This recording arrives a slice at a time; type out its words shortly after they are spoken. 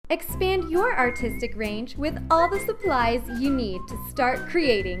Expand your artistic range with all the supplies you need to start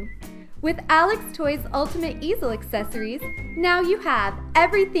creating. With Alex Toys Ultimate Easel accessories, now you have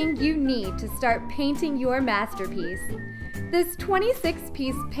everything you need to start painting your masterpiece. This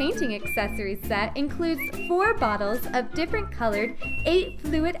 26-piece painting accessory set includes 4 bottles of different colored 8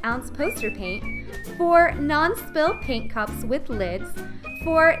 fluid-ounce poster paint, 4 non-spill paint cups with lids,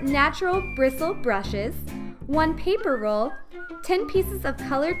 4 natural bristle brushes, 1 paper roll, 10 pieces of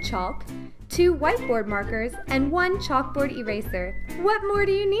colored chalk, 2 whiteboard markers, and 1 chalkboard eraser. What more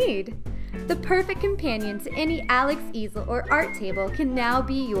do you need? The perfect companion to any Alex easel or art table can now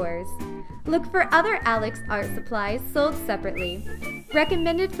be yours. Look for other Alex art supplies sold separately.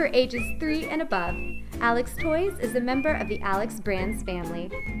 Recommended for ages 3 and above. Alex Toys is a member of the Alex Brands family.